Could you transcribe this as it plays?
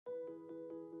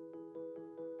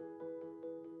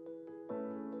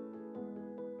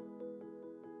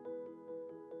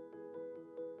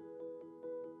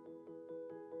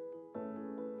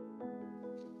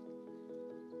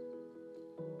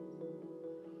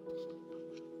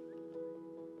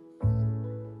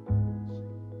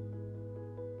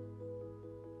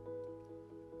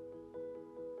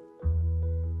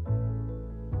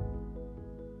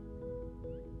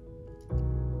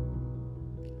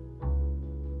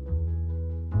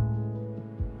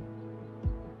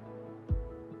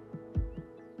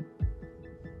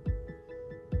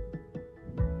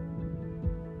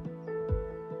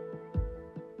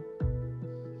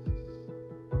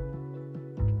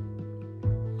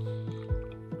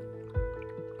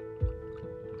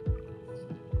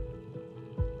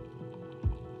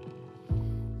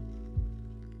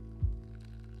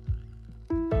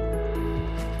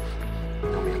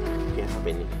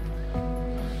have any.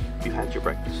 You had your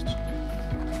breakfast.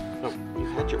 No, you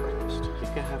had your breakfast. You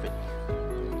can't have any.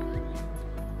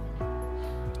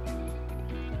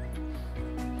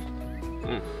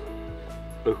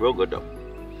 Looks real good though.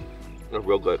 Looks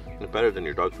real good. It's better than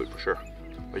your dog food for sure.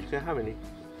 But you can't have any.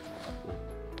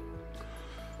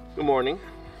 Good morning.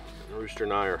 Rooster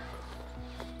and I are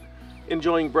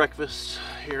enjoying breakfast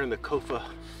here in the Kofa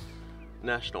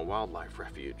National Wildlife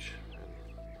Refuge in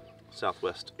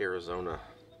southwest Arizona.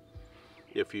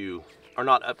 If you are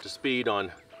not up to speed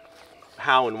on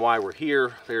how and why we're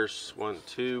here, there's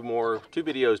two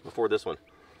videos before this one.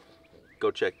 Go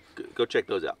check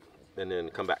those out and then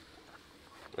come back.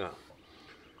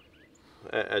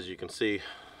 As you can see,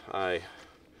 I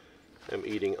am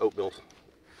eating oatmeal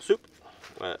soup.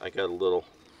 I got a little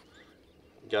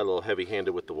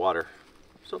heavy-handed with the water.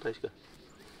 Still tastes good.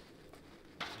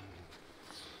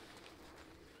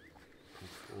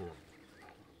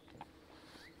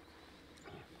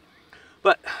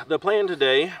 But the plan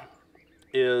today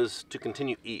is to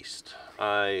continue east.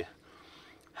 I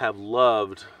have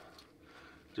loved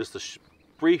just the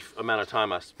brief amount of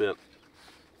time I spent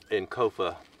in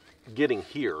Kofa getting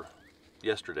here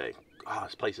yesterday.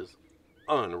 This place is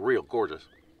unreal gorgeous.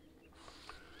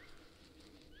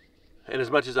 And as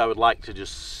much as I would like to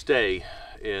just stay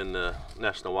in the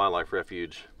National Wildlife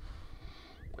Refuge,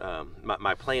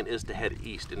 my plan is to head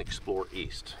east and explore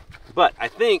east. But I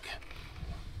think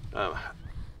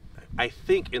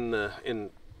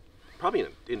probably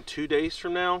in 2 days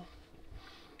from now,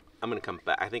 I'm gonna come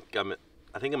back. I think I'm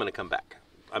gonna come back.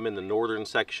 I'm in the northern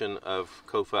section of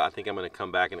Kofa. I think I'm gonna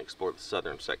come back and explore the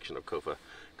southern section of Kofa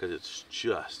because it's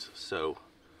just so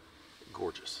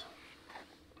gorgeous.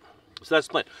 So that's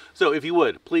the plan. So if you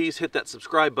would, please hit that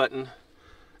subscribe button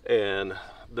and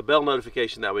the bell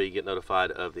notification. That way you get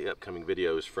notified of the upcoming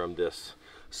videos from this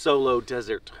solo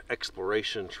desert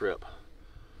exploration trip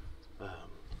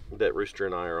that Rooster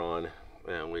and I are on,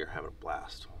 and we are having a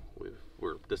blast.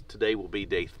 Today will be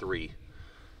day 3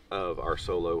 of our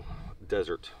solo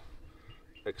desert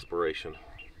exploration,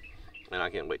 and I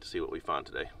can't wait to see what we find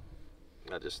today.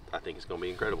 I think it's going to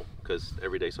be incredible because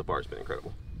every day so far has been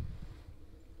incredible.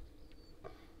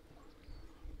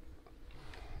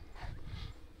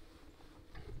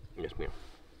 Yes, ma'am.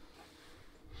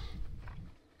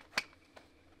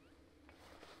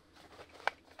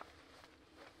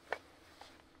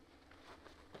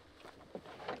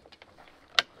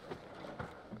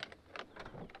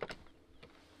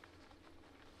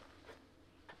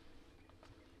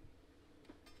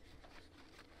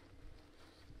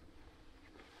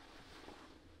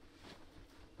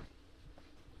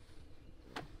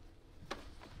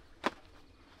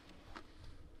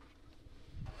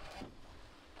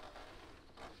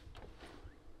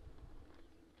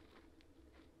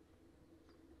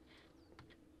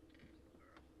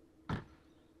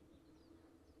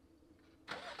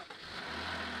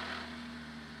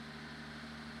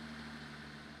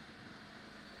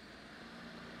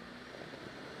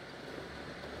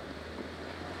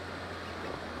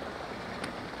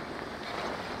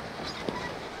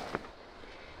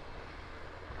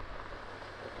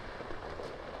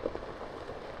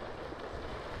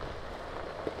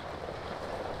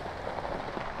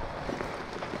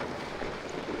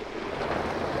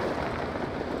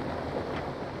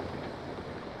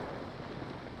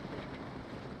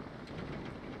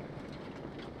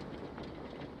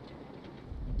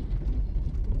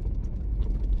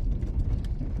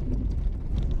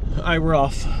 All right, we're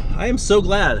off. I am so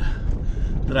glad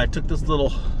that I took this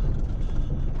little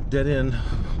dead-end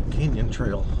canyon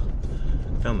trail.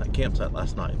 Found that campsite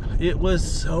last night. It was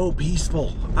so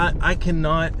peaceful. I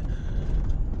cannot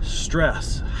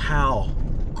stress how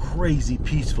crazy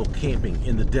peaceful camping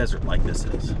in the desert like this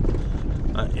is.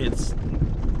 It's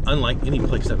unlike any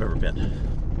place I've ever been.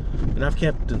 And I've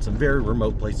camped in some very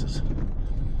remote places.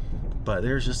 But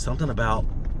there's just something about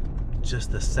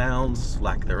just the sounds,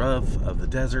 lack thereof, of the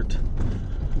desert.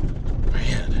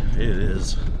 Man, it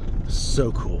is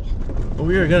so cool.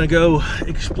 We are gonna go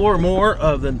explore more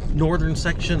of the northern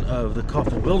section of the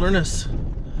Kofa Wilderness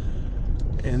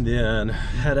and then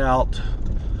head out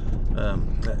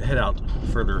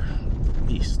further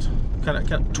east,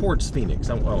 kind of towards Phoenix.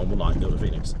 Well, we'll not go to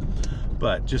Phoenix,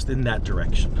 but just in that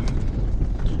direction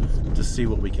to see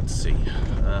what we can see.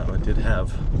 I did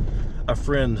have a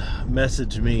friend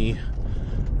message me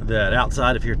that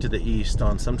outside of here to the east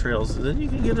on some trails that you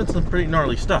can get into some pretty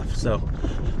gnarly stuff. So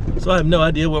I have no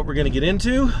idea what we're going to get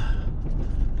into.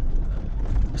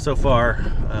 So far,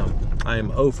 I am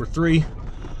 0 for 3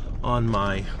 on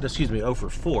my, 0 for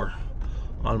 4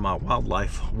 on my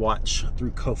wildlife watch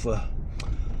through Kofa.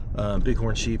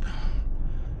 Bighorn sheep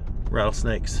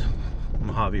rattlesnakes,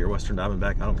 Mojave or Western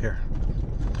Diamondback, I don't care.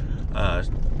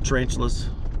 Tarantulas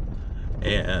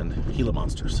and Gila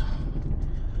monsters.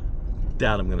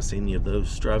 Doubt I'm gonna see any of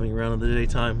those driving around in the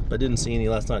daytime, but didn't see any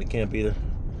last night at camp either.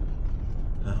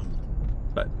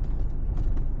 But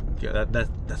yeah,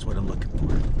 that's what I'm looking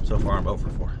for. So far I'm over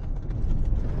 4.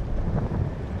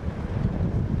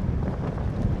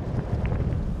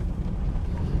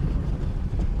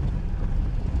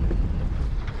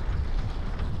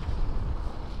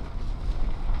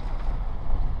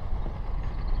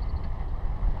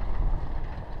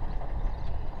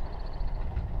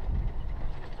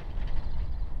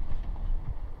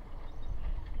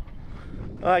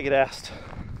 I get asked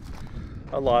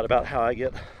a lot about how I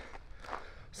get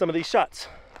some of these shots,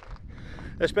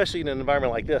 especially in an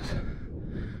environment like this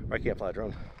where I can't fly a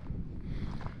drone.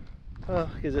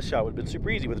 Because this shot would have been super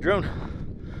easy with a drone.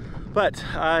 But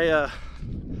I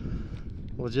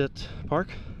legit park,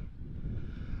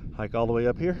 hike all the way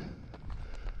up here.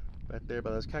 Right there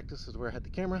by those cactus is where I had the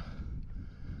camera.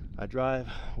 I drive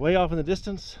way off in the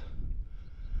distance,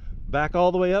 back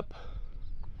all the way up,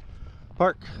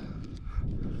 park,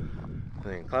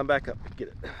 and then climb back up and get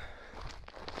it.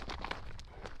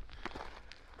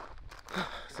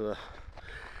 So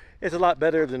it's a lot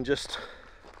better than just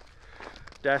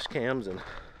dash cams and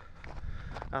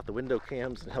out the window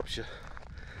cams. It helps you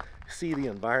see the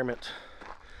environment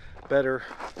better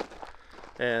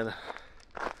and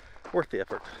worth the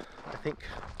effort, I think.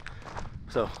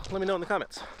 So let me know in the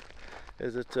comments.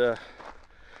 Is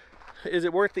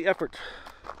it worth the effort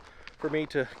for me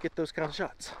to get those kind of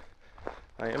shots?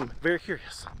 I am very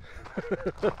curious.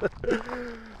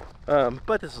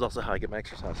 But this is also how I get my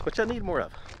exercise, which I need more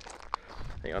of.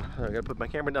 Hang on, I gotta put my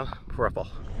camera down before I fall.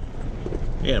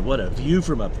 And what a view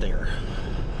from up there.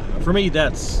 For me,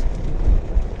 that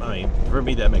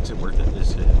makes it worth it.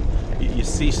 You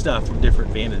see stuff from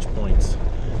different vantage points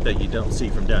that you don't see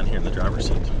from down here in the driver's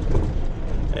seat.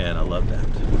 And I love that.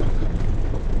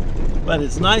 But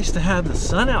it's nice to have the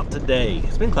sun out today.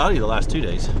 It's been cloudy the last 2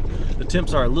 days. The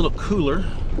temps are a little cooler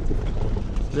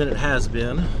than it has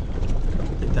been. I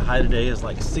think the high today is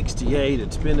like 68.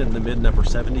 It's been in the mid and upper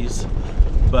 70s.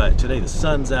 But today the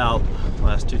sun's out. The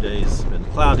last 2 days it's been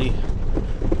cloudy.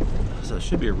 So it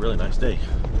should be a really nice day.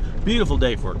 Beautiful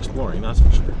day for exploring, that's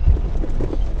for sure.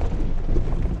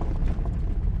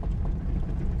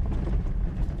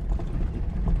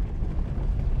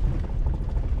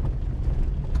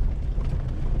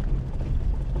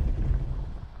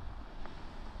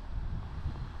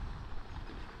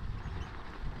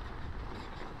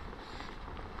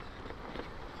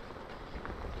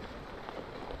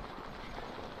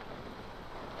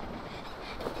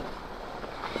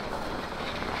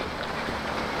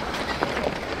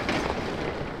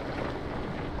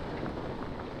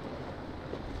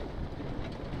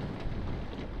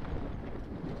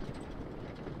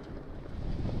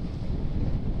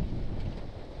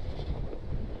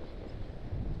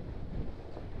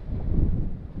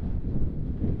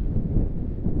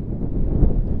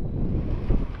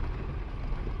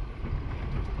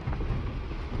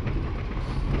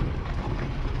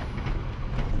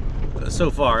 So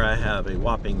far I have a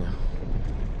whopping,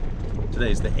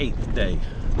 today's the 8th day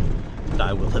that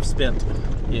I will have spent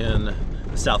in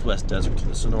the Southwest Desert,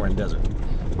 the Sonoran Desert.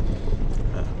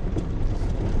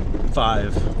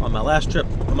 5 on my last trip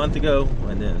a month ago,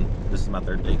 and then this is my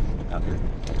 3rd day out here.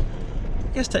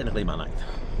 I guess technically my 9th.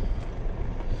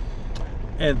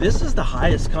 And this is the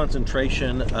highest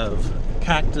concentration of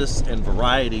cactus and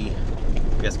variety,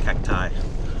 I guess cacti,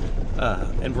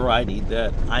 and variety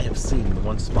that I have seen in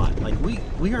one spot. Like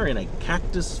we are in a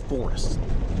cactus forest,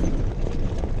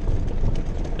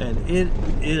 and it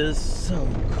is so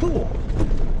cool.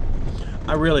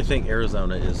 I really think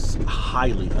Arizona is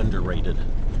highly underrated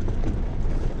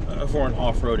for an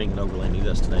off-roading and overlanding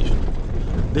destination.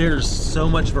 There's so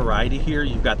much variety here.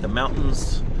 You've got the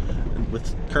mountains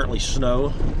with currently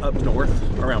snow up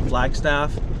north around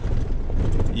Flagstaff.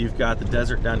 You've got the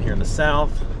desert down here in the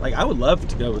south. Like, I would love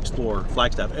to go explore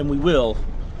Flagstaff, and we will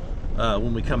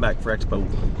when we come back for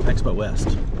Expo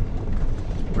West.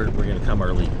 We're going to come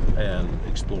early and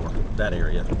explore that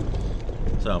area.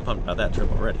 So I'm pumped about that trip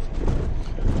already.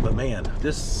 But man,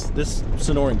 this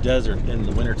Sonoran Desert in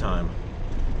the wintertime,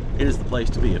 it is the place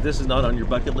to be. If this is not on your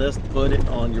bucket list, put it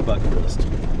on your bucket list,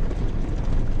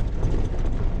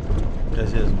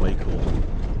 because it is way cool.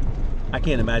 I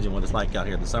can't imagine what it's like out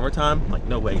here in the summertime. Like,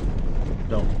 no way.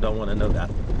 Don't want to know that.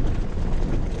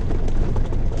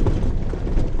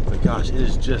 But gosh, it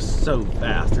is just so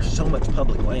vast. There's so much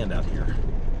public land out here.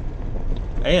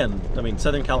 And I mean,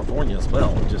 Southern California as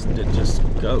well. It just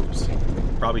goes.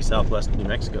 probably southwest New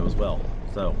Mexico as well.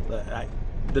 So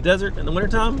the desert in the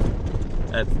wintertime,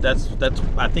 that's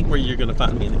I think where you're going to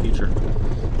find me in the future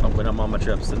when I'm on my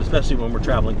trips, and especially when we're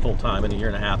traveling full time in a year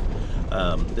and a half.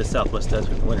 This southwest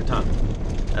desert in the wintertime,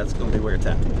 that's going to be where it's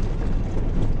at.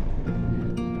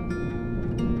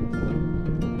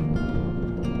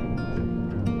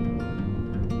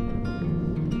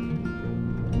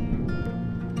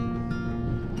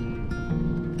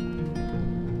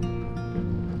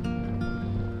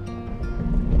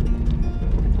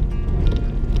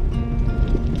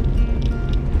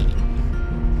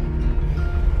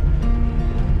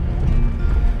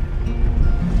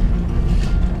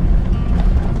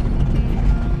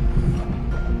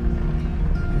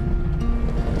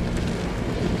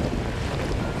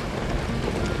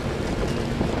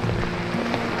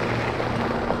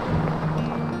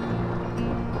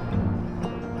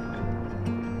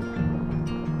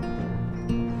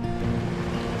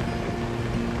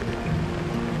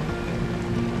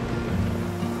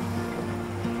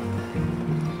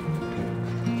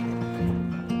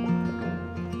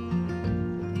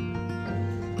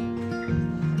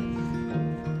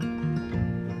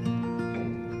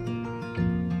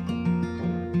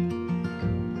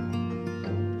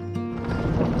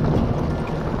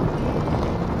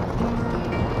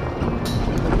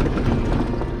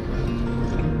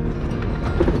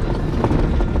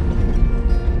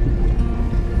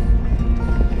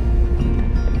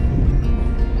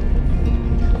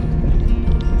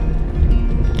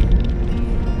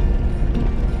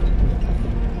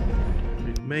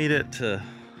 Made it to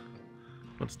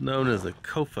what's known as the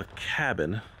Kofa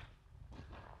cabin.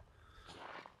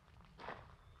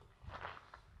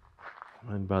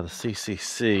 Owned by the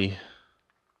CCC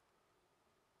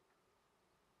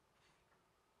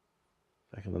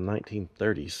back in the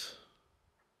 1930s.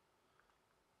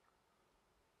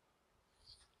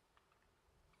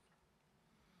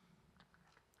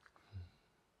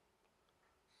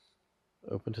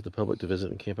 Open to the public to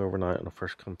visit and camp overnight on a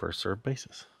first come first served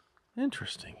basis.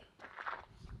 Interesting.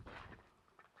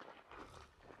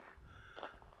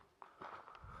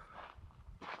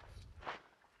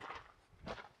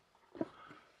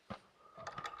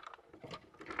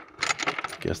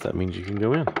 Guess that means you can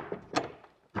go in.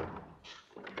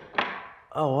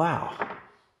 Oh, wow.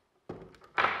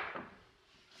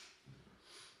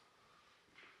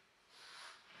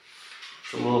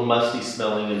 It's a little musty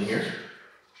smelling in here,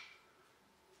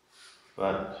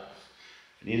 but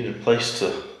if you needed a place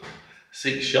to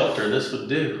seek shelter, this would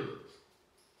do.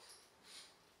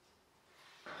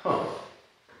 Huh.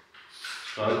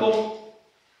 Kind of cool.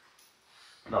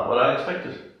 Not what I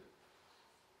expected.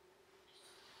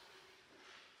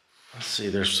 Let's see,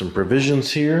 there's some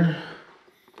provisions here.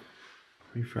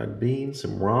 Refried beans,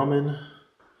 some ramen,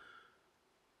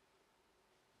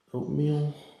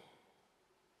 oatmeal,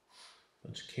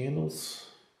 bunch of candles,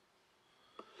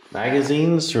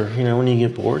 magazines, or when you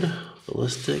get bored.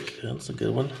 Ballistic, that's a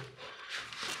good one.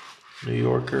 New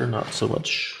Yorker, not so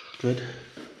much good.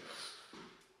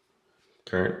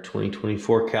 Current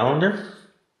 2024 calendar.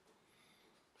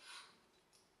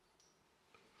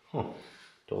 Huh.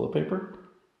 Toilet paper.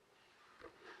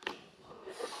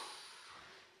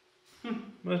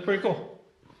 That's pretty cool.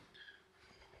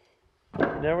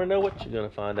 Never know what you're gonna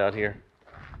find out here.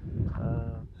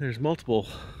 There's multiple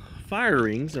fire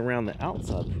rings around the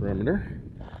outside perimeter,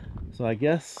 so I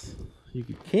guess you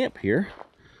could camp here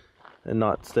and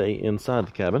not stay inside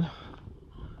the cabin.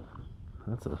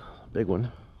 That's a big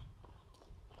one.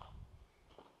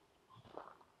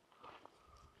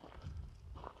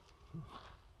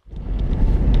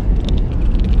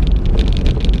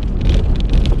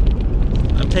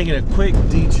 I'm taking a quick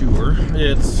detour.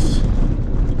 It's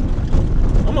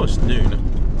almost noon.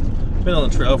 Been on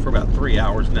the trail for about 3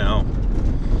 hours now,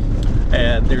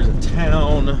 and there's a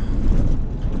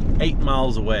town 8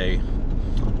 miles away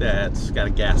that's got a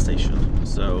gas station.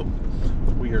 So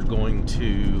we are going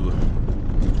to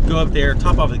go up there,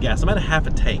 top off the gas. I'm at a half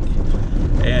a tank,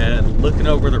 and looking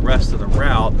over the rest of the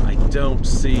route, I don't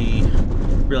see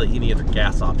really any other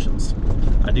gas options.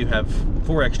 I do have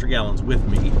 4 extra gallons with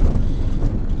me,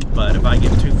 but if I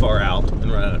get too far out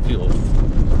and run out of fuel,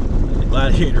 the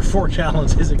Gladiator 4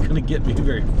 gallons isn't going to get me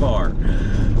very far.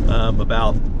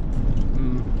 About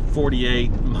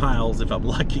 48 miles if I'm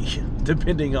lucky,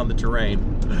 depending on the terrain.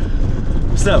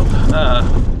 So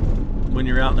when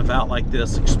you're out and about like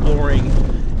this exploring,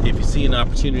 if you see an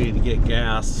opportunity to get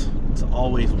gas, it's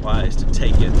always wise to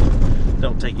take it.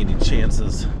 Don't take any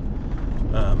chances,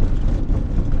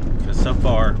 because so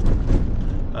far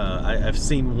I've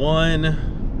seen one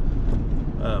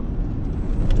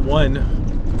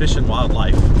Fish and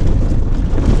Wildlife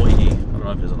employee,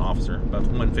 don't know if he's an officer, but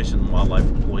one fish and wildlife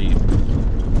employee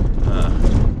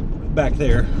back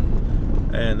there.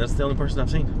 And that's the only person I've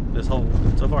seen this whole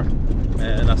so far.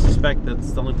 And I suspect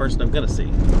that's the only person I'm gonna see.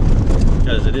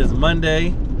 Because it is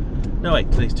Monday. No,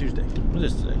 wait, today's Tuesday. What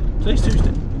is today? Today's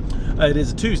Tuesday. It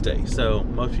is a Tuesday, so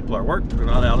most people are at work. They're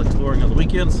not out exploring on the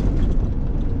weekends.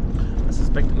 I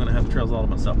suspect I'm gonna have the trails all to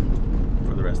myself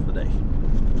for the rest of the day.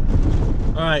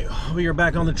 All right, we are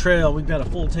back on the trail. We've got a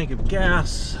full tank of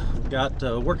gas. Got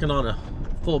working on a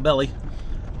full belly,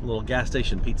 a little gas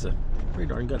station pizza. Pretty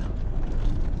darn good.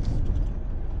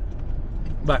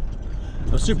 But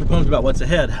I'm super pumped about what's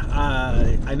ahead.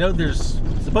 I know there's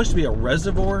supposed to be a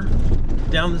reservoir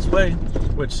down this way,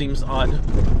 which seems odd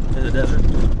in the desert.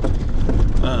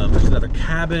 There's another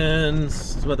cabin,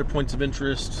 some other points of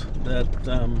interest. That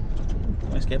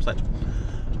nice campsite.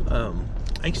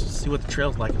 Anxious to see what the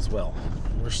trail's like as well.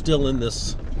 We're still in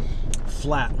this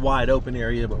flat, wide open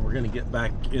area, but we're going to get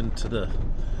back into the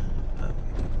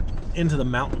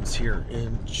mountains here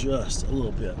in just a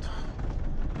little bit.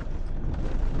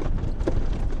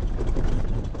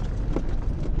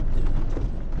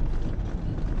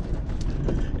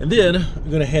 And then I'm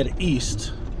going to head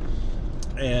east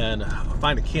and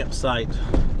find a campsite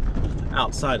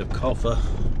outside of Kofa.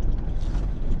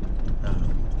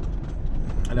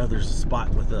 I know there's a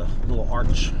spot with a little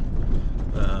arch.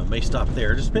 May stop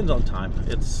there. It just depends on time.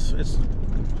 It's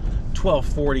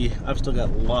 12:40. I've still got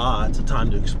lots of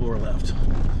time to explore left.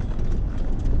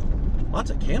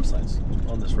 Lots of campsites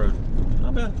on this road.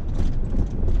 Not bad.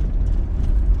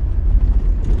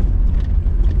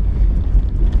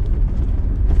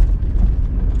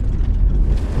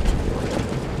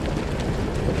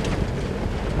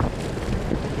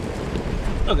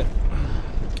 Okay.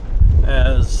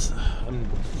 As I'm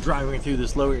driving through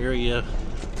this lower area,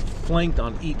 flanked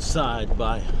on each side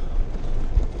by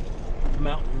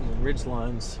mountain and ridge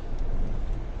lines.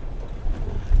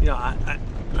 You know,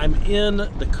 I'm in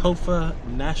the Kofa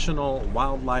National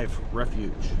Wildlife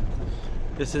Refuge.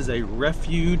 This is a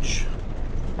refuge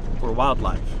for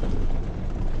wildlife.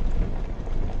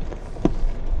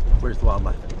 Where's the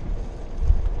wildlife?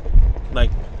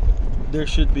 Like, there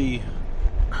should be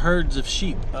herds of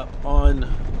sheep up on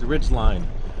the ridge line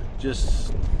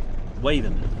just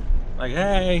waving like,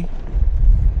 hey,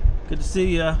 good to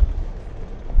see ya.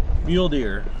 Mule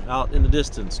deer out in the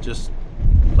distance just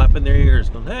flapping their ears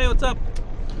going, hey, what's up?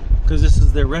 Because this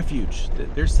is their refuge.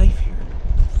 They're safe here.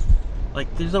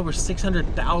 Like, there's over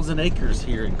 600,000 acres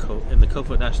here in the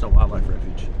Kofa National Wildlife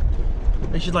Refuge.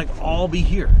 They should like all be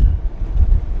here.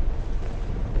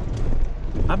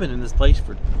 I've been in this place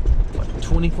for like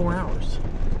 24 hours.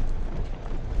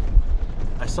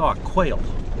 I saw a quail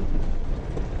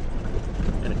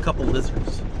and a couple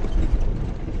lizards.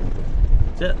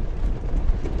 That's it.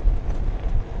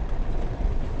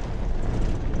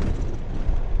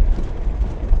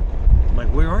 I'm like,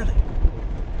 where are they?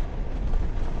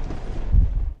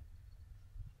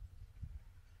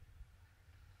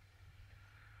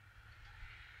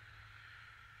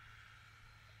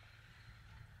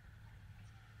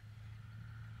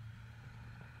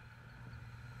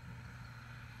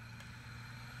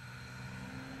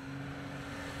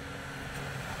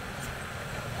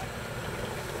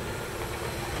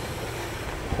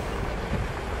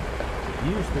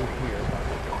 Views through here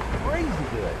are crazy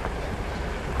good.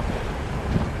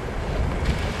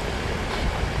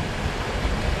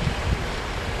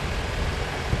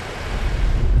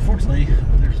 Unfortunately,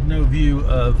 there's no view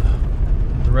of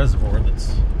the reservoir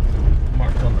that's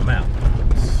marked on the map.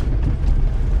 It's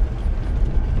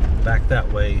back that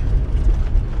way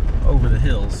over the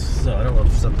hills, so I don't know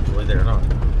if something's really there or not.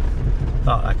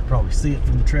 Thought I could probably see it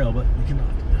from the trail, but we cannot.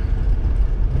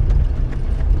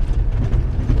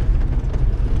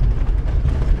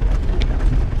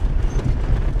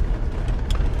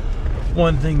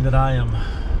 One thing that I am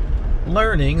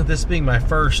learning, this being my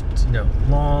first,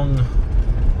 long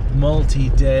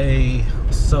multi-day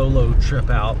solo trip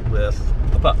out with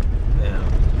a pup, and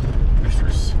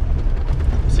Rooster's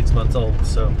 6 months old,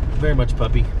 so very much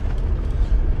puppy.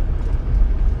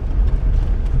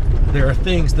 There are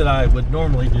things that I would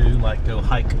normally do, like go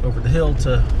hike over the hill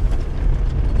to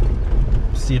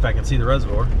see if I can see the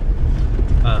reservoir,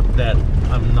 that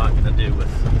I'm not going to do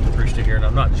with Rooster here, and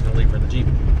I'm not just going to leave her in the Jeep.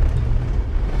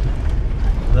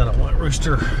 I don't want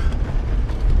Rooster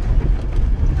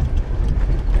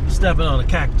stepping on a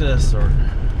cactus or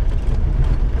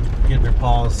getting her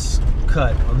paws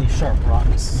cut on these sharp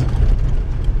rocks.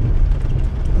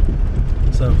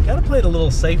 So you gotta play it a little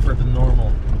safer than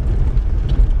normal.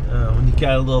 When you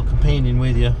got a little companion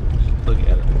with you, look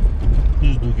at her.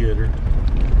 Just look at her.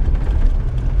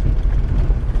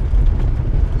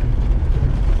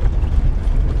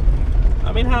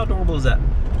 I mean, how adorable is that?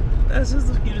 That's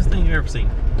just the cutest thing you've ever seen.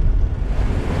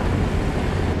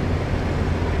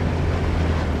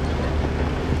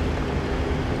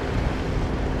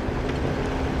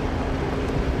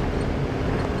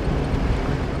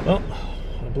 Well,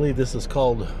 I believe this is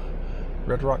called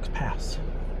Red Rocks Pass.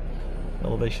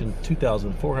 Elevation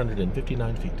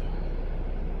 2,459 feet.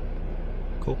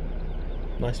 Cool.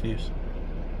 Nice views.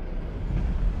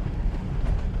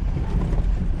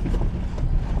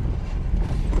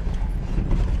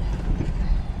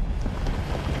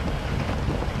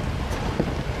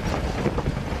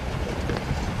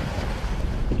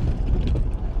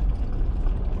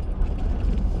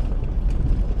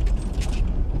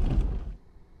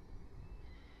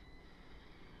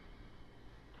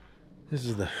 This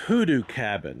is the Hoodoo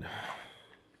Cabin.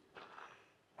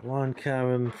 Lawn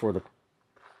cabin for the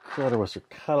Gladiator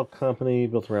Cattle Company,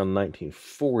 built around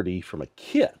 1940 from a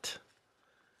kit.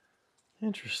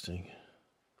 Interesting.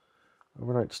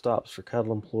 Overnight stops for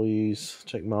cattle employees.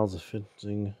 Check miles of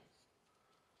fencing.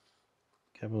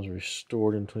 Cabin was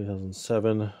restored in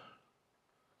 2007.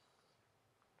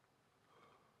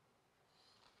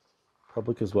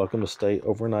 Public is welcome to stay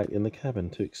overnight in the cabin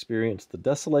to experience the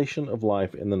desolation of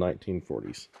life in the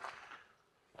 1940s.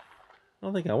 I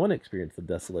don't think I want to experience the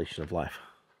desolation of life.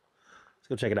 Let's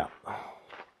go check it out.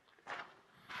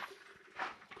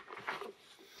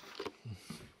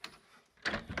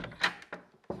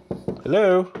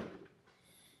 Hello?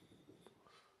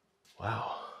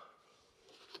 Wow.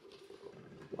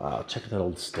 Wow, check that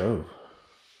old stove.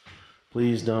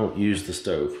 Please don't use the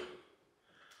stove.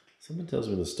 Someone tells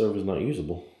me the stove is not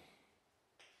usable.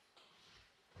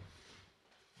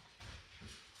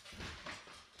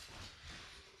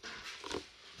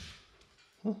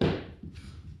 Huh.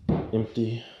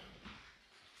 Empty.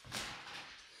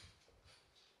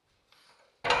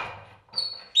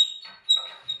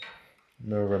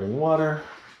 No running water.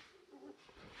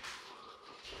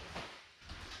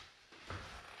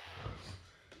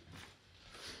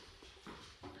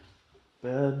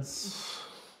 Beds.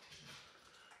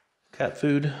 Cat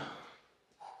food,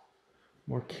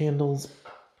 more candles,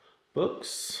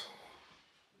 books.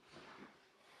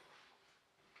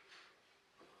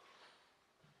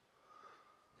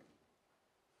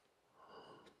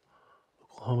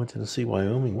 Oklahoma, Tennessee,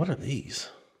 Wyoming. What are these?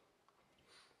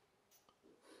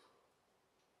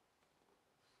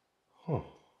 Huh.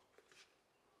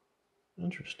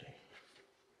 Interesting.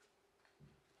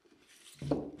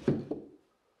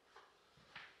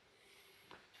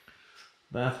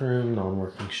 Bathroom,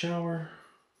 non-working shower.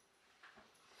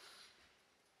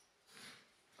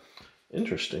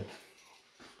 Interesting.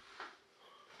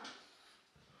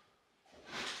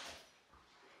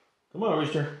 Come on,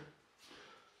 Rooster.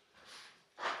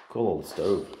 Cool old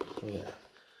stove. Look at that.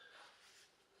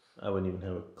 I wouldn't even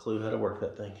have a clue how to work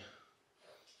that thing.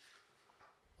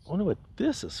 I wonder what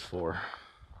this is for.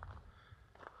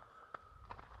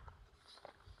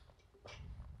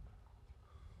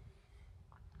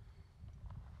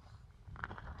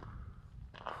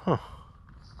 Huh.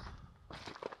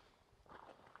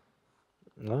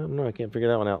 I don't know, I can't figure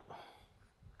that one out.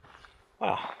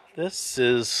 Wow, this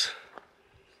is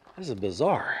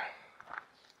bizarre.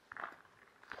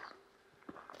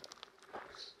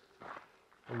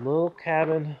 A little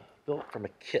cabin built from a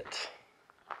kit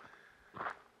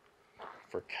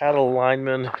for cattle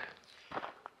linemen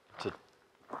to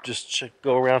just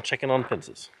go around checking on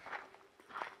fences.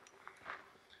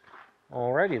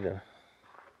 Alrighty then.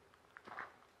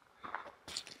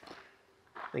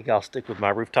 I think I'll stick with my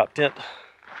rooftop tent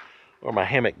or my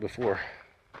hammock before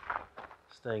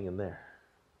staying in there.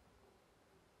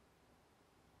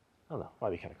 I don't know, might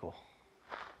be kind of cool.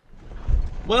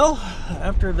 Well,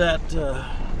 after that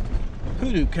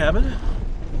Hoodoo cabin,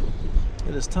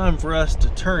 it is time for us to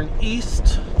turn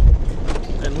east,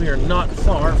 and we are not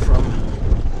far from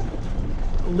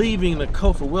leaving the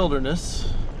Kofa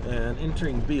Wilderness and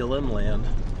entering BLM land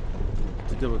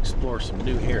to go explore some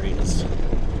new areas.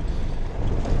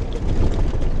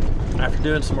 After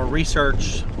doing some more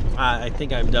research, I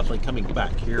think I'm definitely coming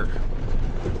back here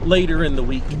later in the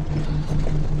week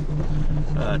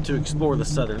to explore the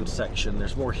southern section.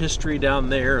 There's more history down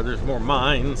there. There's more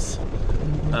mines.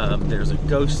 There's a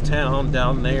ghost town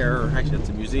down there. Actually, it's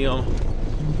a museum.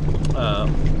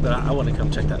 But I want to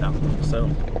come check that out. So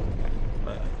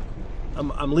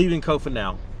I'm leaving Kofa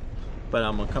now, but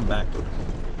I'm gonna come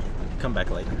back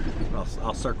later.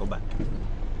 I'll circle back.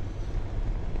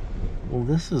 Well,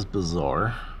 this is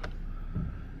bizarre.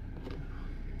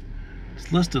 It's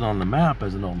listed on the map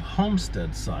as an old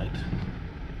homestead site,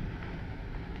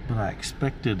 but I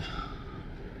expected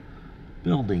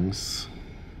buildings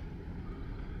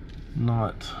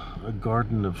not a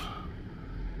garden of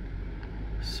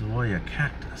Savoia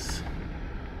cactus.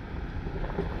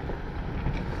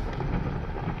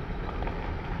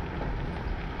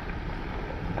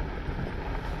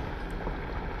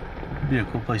 Be a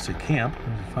cool place to camp.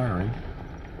 There's a fire ring.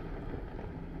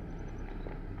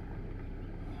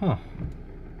 Huh.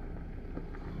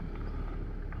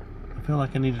 I feel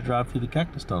like I need to drive through the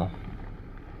cactus tunnel.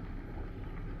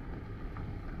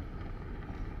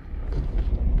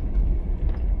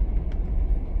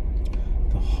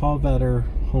 The Havader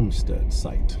Homestead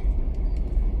site.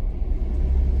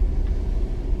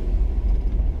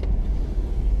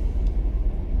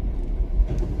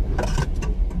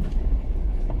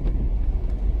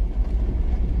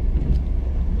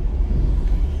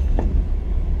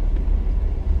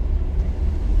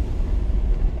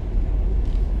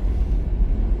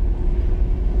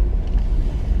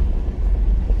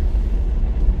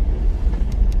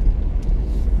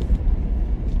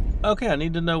 Okay, I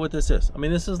need to know what this is. I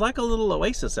mean, this is like a little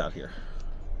oasis out here.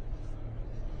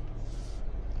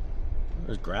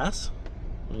 There's grass.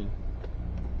 I mean,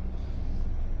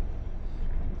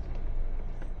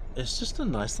 it's just a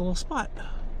nice little spot.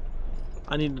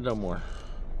 I need to know more.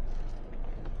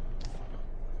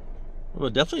 I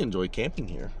would definitely enjoy camping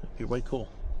here. It'd be way cool.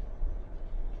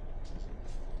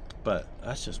 But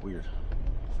that's just weird.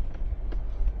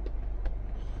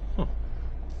 Huh.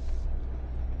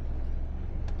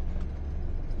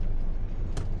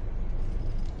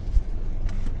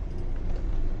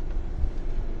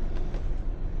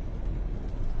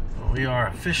 We are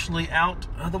officially out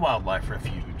of the wildlife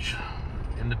refuge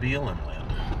into BLM land.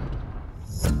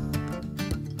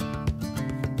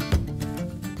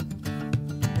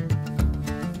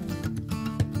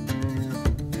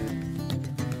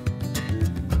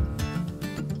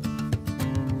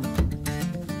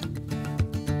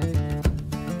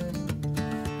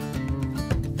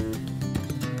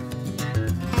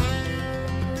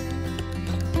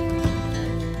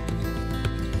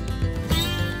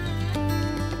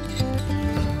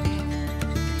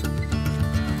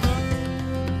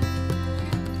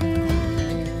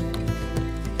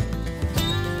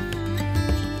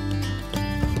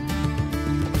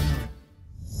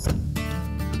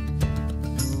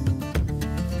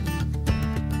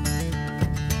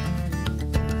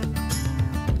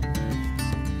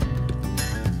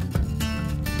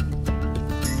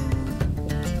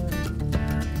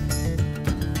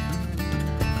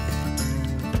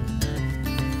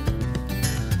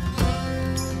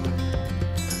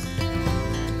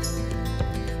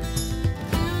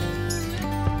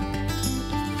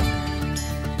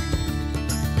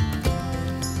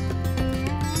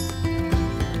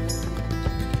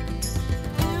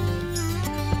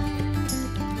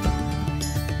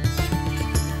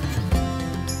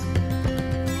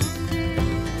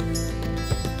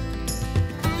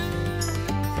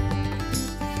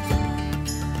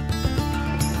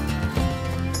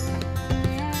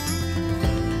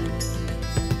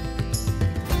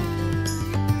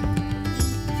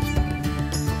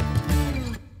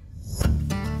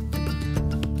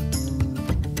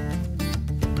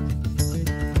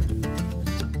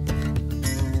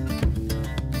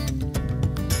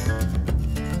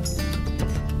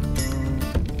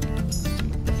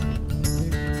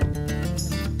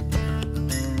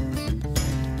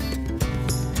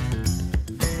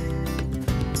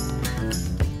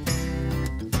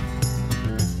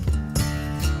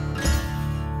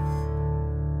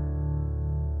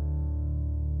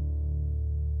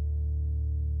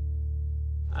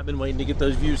 I've been waiting to get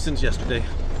those views since yesterday.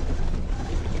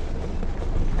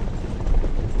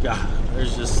 God,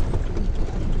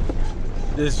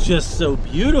 it's just so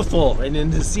beautiful, and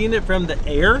then seeing it from the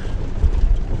air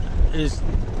is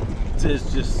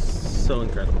just so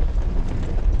incredible.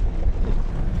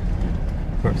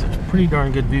 Of course, there's pretty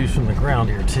darn good views from the ground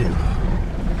here too.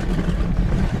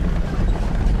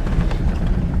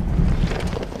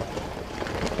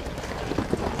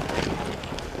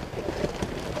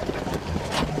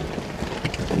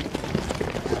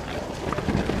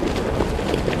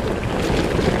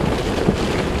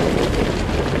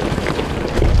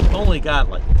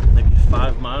 Got like maybe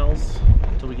 5 miles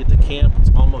until we get to camp. It's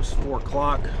almost 4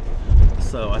 o'clock,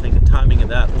 so I think the timing of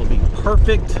that will be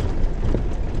perfect.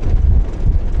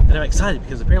 And I'm excited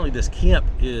because apparently this camp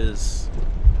is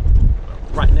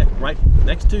right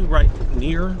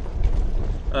near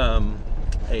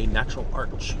a natural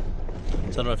arch. So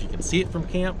I don't know if you can see it from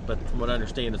camp, but from what I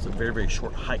understand, it's a very, very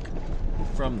short hike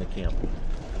from the camp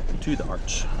to the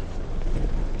arch.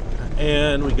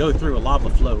 And we go through a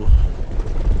lava flow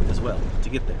as well to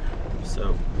get there.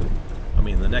 So, I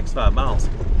mean, the next 5 miles,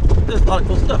 there's a lot of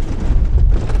cool stuff.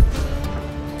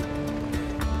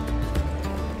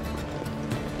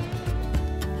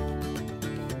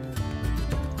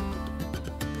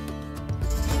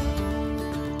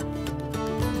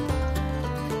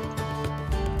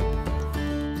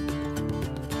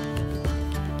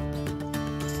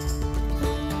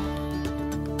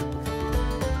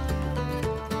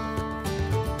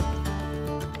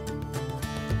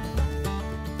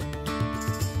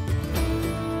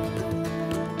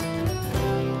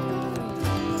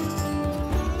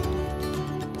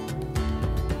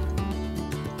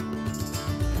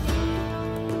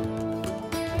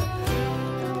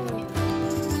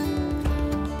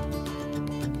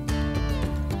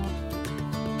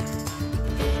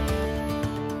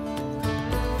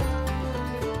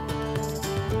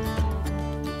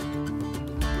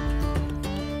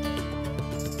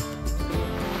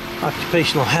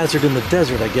 Occupational hazard in the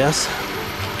desert, I guess.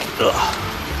 Ugh.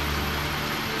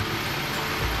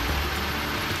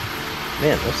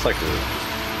 Man, looks like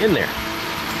we're in there.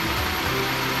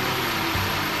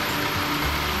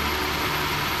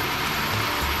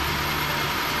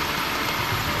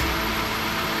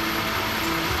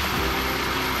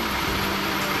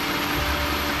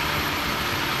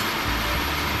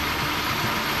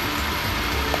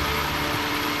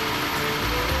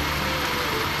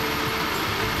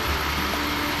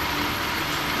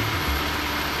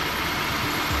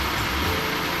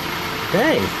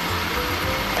 Dang,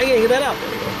 I can't get that out. There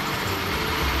we go.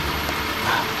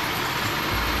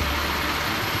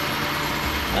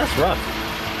 That's rough.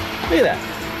 Look at that.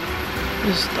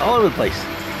 Just all over the place.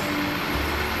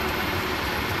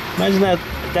 Imagine that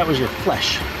if that was your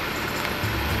flesh.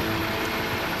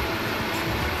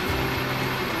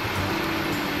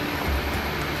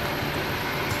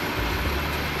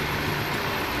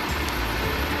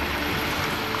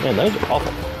 Man, those are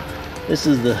awful. This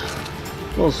is the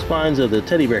little spines of the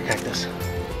teddy bear cactus.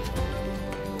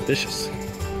 Vicious.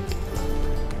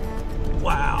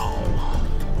 Wow.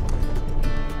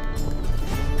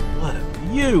 What a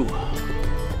view.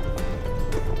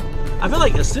 I feel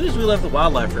like as soon as we left the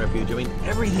wildlife refuge, I mean,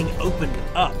 everything opened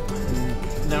up.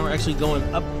 And now we're actually going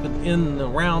up and in and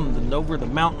around and over the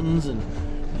mountains, and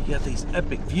you got these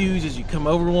epic views as you come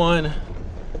over one.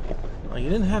 Well, you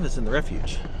didn't have this in the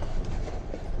refuge.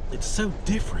 It's so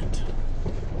different.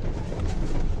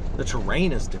 The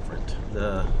terrain is different.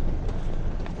 The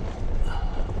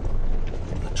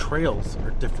trails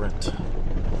are different.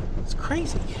 It's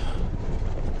crazy.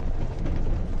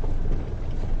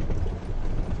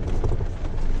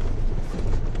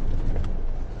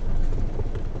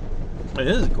 It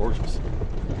is gorgeous.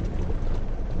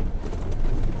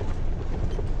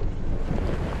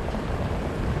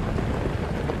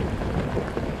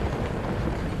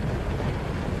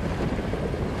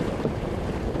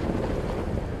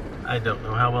 I don't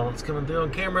know how well it's coming through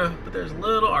on camera, but there's a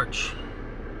little arch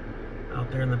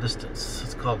out there in the distance.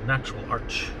 It's called Natural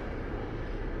Arch.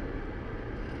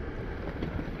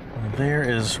 And there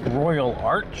is Royal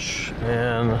Arch,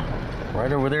 and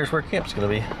right over there is where camp's gonna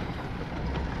be.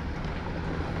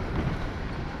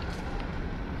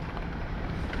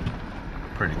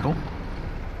 Pretty cool.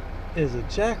 Is a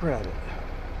jackrabbit.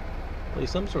 At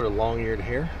least some sort of long-eared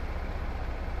hare.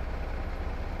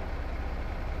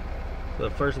 The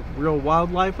first real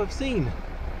wildlife I've seen.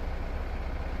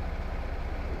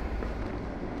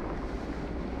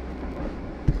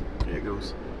 There it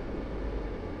goes.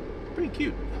 Pretty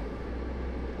cute.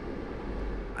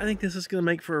 I think this is going to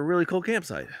make for a really cool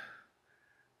campsite.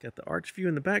 Got the arch view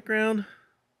in the background.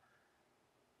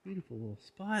 Beautiful little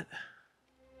spot.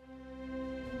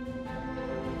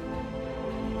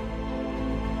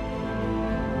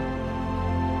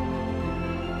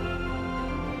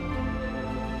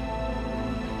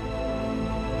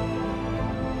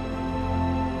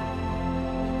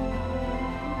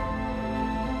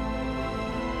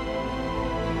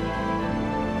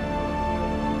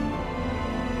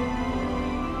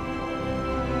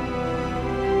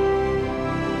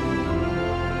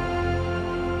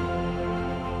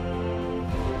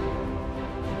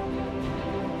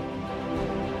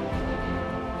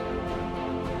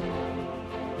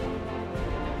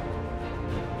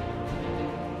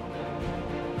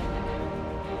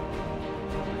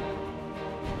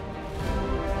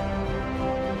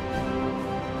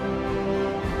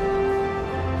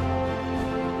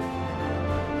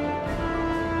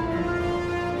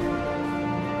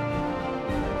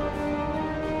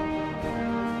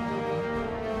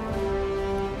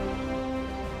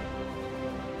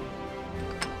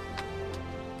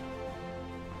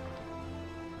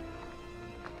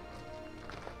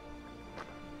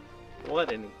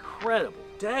 What an incredible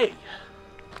day.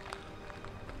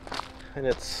 And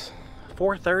it's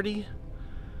 4:30.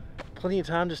 Plenty of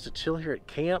time just to chill here at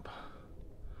camp.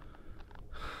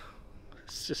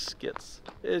 It's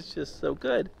just so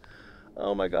good.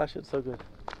 Oh my gosh, it's so good.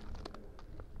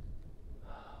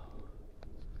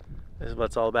 This is what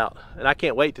it's all about. And I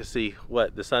can't wait to see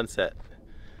what the sunset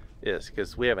is,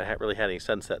 because we haven't really had any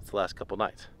sunsets the last couple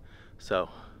nights. So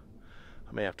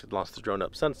I may have to launch the drone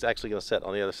up. Sun's actually going to set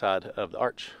on the other side of the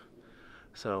arch.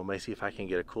 So I may see if I can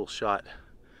get a cool shot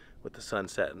with the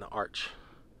sunset and the arch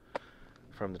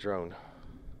from the drone.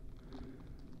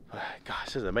 Gosh,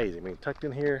 this is amazing. I mean, tucked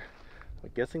in here,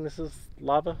 I'm guessing this is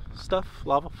lava stuff,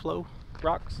 lava flow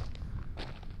rocks.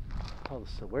 All the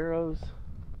saguaros.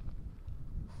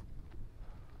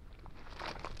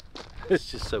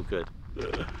 It's just so good.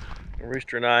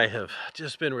 Rooster and I have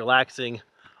just been relaxing.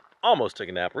 Almost took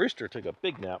a nap. Rooster took a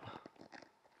big nap.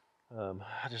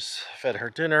 I just fed her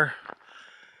dinner,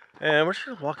 and we're just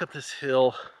gonna walk up this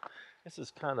hill. This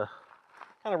is kind of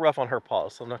rough on her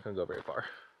paws, so I'm not gonna go very far.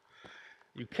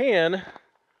 You can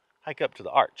hike up to the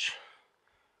arch,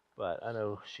 but I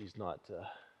know she's not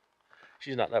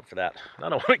up for that. I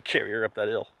don't want to carry her up that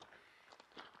hill.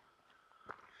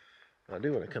 I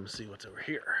do want to come see what's over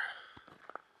here.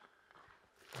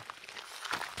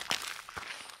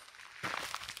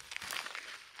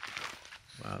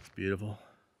 Wow, it's beautiful.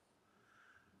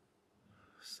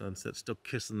 Sunset still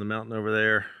kissing the mountain over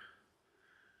there.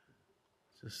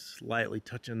 Just lightly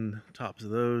touching the tops of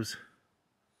those.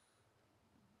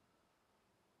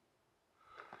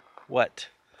 What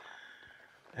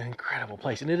an incredible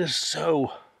place. And it is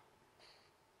so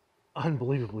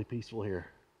unbelievably peaceful here.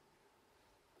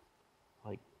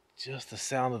 Like just the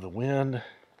sound of the wind,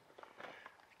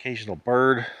 occasional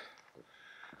bird.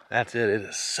 That's it. It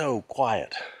is so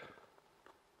quiet.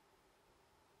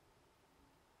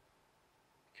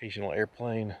 Occasional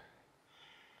airplane.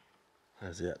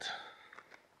 That's it.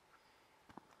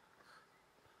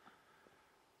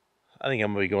 I think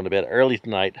I'm going to be going to bed early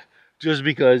tonight just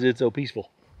because it's so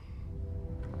peaceful.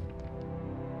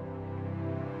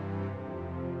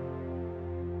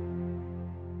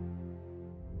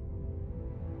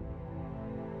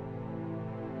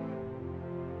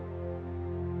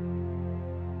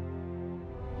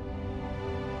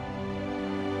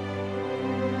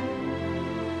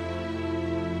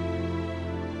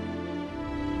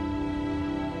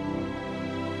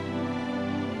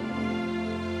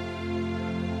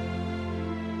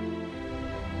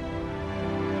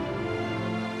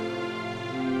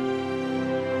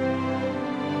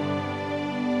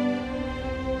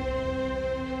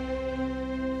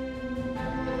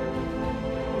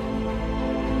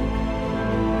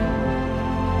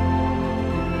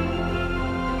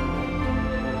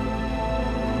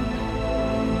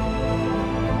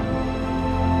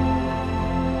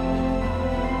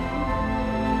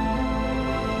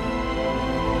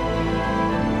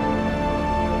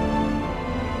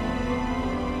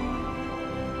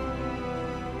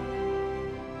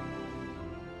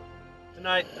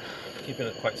 Tonight, keeping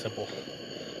it quite simple.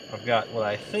 I've got what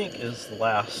I think is the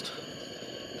last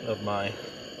of my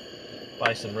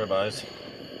bison ribeyes.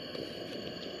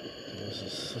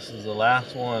 This is the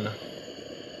last one.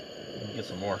 Let me get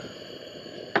some more.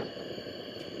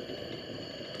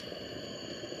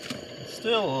 It's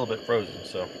still a little bit frozen,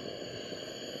 so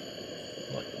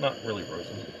not really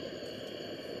frozen.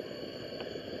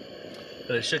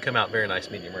 But it should come out very nice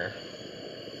medium rare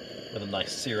with a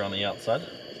nice sear on the outside.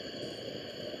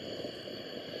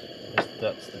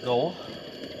 That's the goal.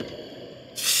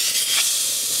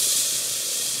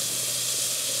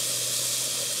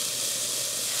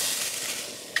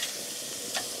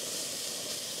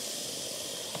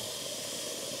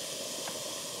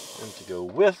 And to go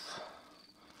with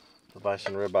the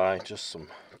bison ribeye, just some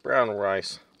brown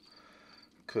rice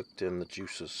cooked in the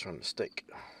juices from the steak.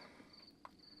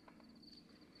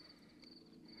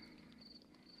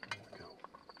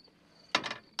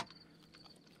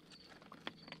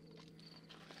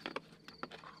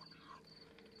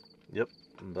 Yep,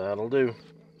 that'll do.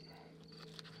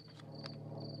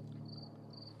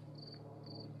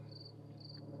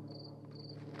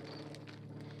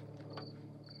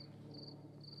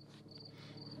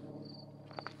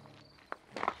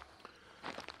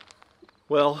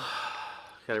 Well,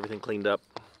 got everything cleaned up,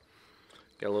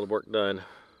 got a little work done,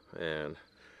 and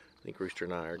I think Rooster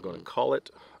and I are going to call it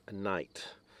a night.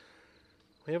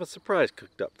 We have a surprise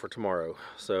cooked up for tomorrow,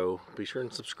 so be sure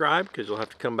and subscribe because you'll have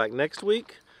to come back next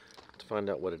week to find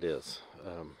out what it is.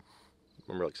 I'm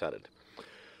real excited.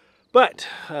 But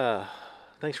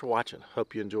thanks for watching.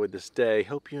 Hope you enjoyed this day.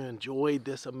 Hope you enjoyed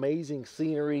this amazing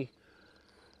scenery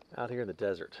out here in the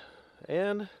desert.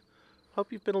 And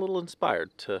hope you've been a little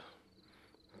inspired to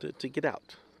get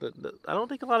out. I don't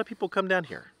think a lot of people come down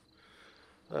here.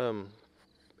 And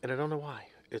I don't know why.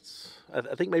 I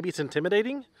think maybe it's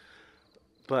intimidating,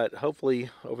 but hopefully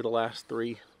over the last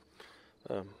three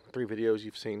videos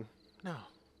you've seen, no,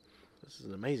 this is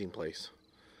an amazing place.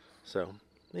 So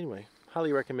anyway,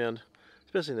 highly recommend,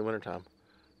 especially in the wintertime,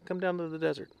 come down to the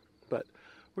desert. But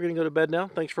we're gonna go to bed now.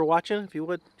 Thanks for watching. If you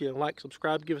would, like,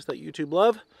 subscribe, give us that YouTube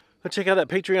love. Check out that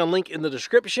Patreon link in the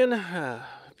description.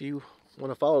 If you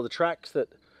want to follow the tracks that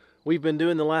we've been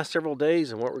doing the last several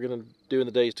days and what we're going to do in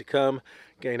the days to come,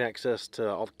 gain access to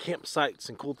all the campsites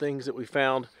and cool things that we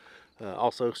found.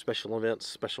 Also special events,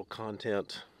 special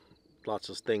content, lots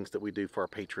of things that we do for our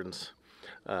patrons.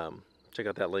 Check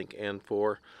out that link. And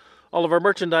for all of our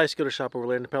merchandise, go to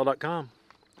shopoverlandapparel.com.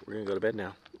 We're going to go to bed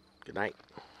now. Good night.